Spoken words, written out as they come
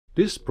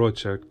This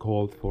project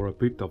called for a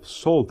bit of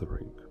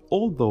soldering.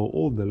 Although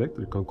all the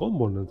electrical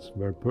components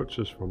were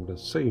purchased from the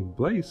same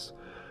place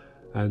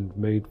and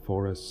made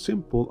for a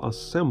simple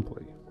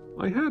assembly,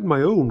 I had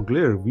my own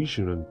clear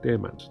vision and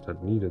demands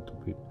that needed to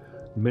be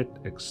met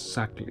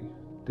exactly.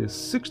 The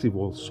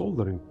 60-volt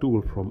soldering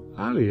tool from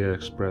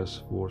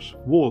AliExpress was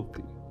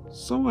faulty,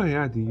 so I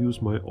had to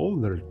use my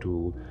older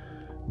tool,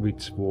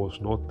 which was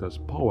not as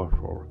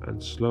powerful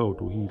and slow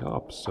to heat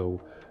up,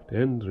 so the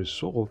end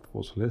result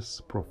was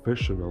less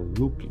professional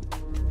looking.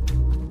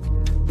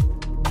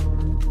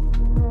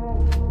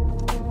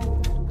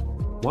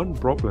 One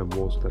problem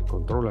was that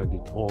controller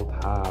did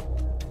not have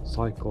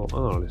cycle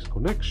analyst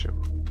connection,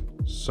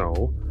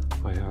 so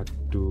I had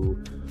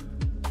to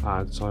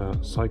add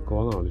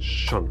cycle analyst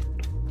shunt.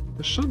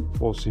 The shunt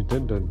was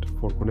intended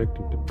for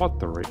connecting the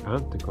battery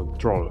and the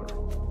controller.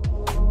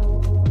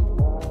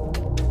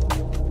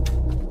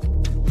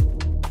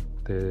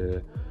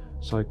 The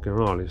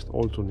cycle analyst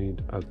also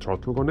needs a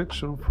throttle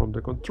connection from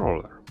the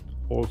controller,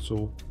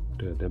 also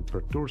the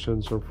temperature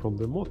sensor from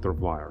the motor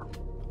wire.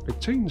 I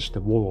changed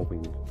the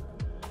wallowing.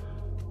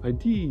 I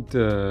did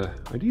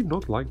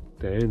not like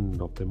the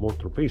end of the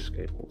motor base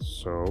cables,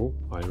 so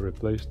I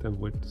replaced them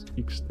with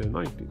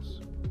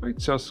XT90s. I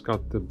just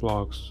got the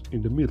plugs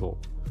in the middle.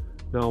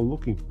 Now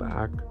looking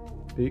back,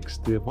 the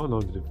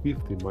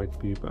XT150 might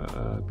be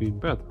been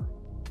better.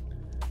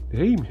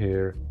 The aim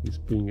here is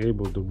being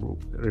able to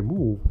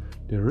remove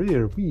the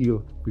rear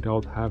wheel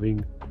without having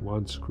to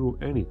unscrew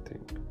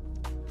anything.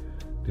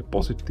 The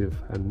positive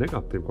and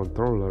negative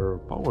controller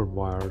power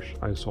wires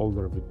I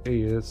solder with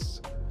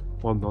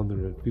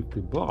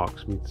AS150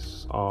 blocks,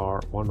 which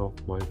are one of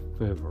my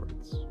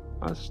favorites,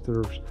 as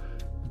there's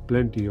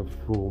plenty of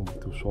room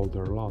to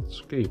solder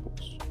large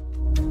cables.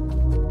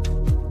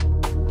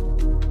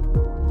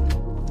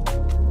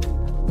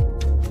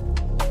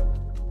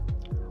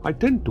 I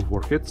tend to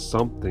forget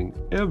something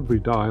every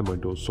time I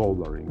do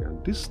soldering,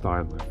 and this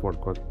time I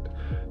forgot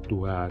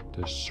to add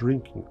a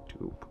shrinking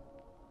tube.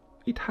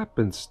 It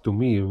happens to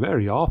me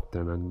very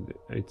often, and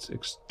it's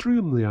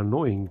extremely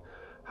annoying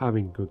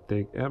having to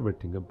take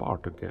everything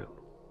apart again.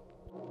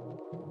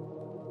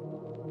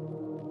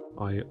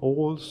 I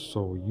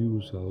also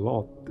use a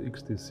lot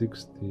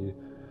XT60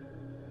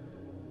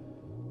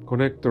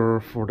 connector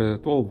for the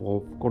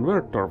 12-volt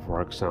converter,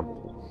 for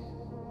example.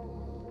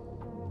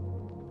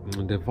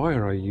 The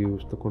wire I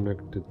used to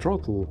connect the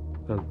throttle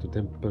and the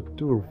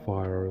temperature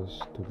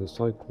wires to the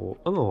cycle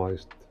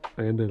analyst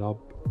I ended up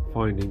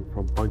finding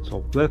from bunch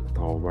of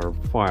leftover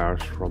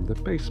wires from the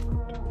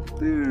basement.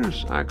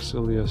 There's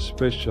actually a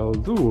special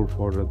tool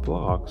for the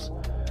plugs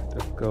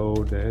that go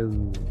the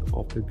end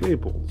of the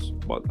cables,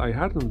 but I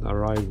hadn't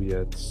arrived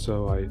yet,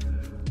 so I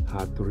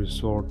had to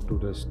resort to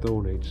the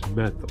Stone Age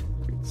method,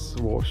 which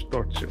was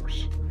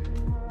torturous.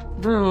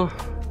 Now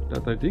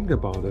that I think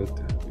about it,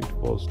 it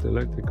was the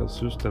electrical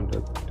system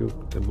that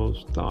took the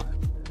most time.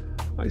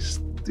 I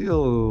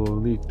still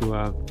need to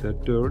add the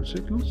turn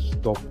signals,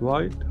 stop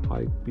light,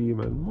 high beam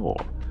and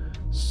more,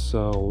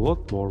 so a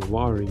lot more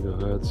wiring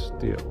ahead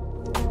still.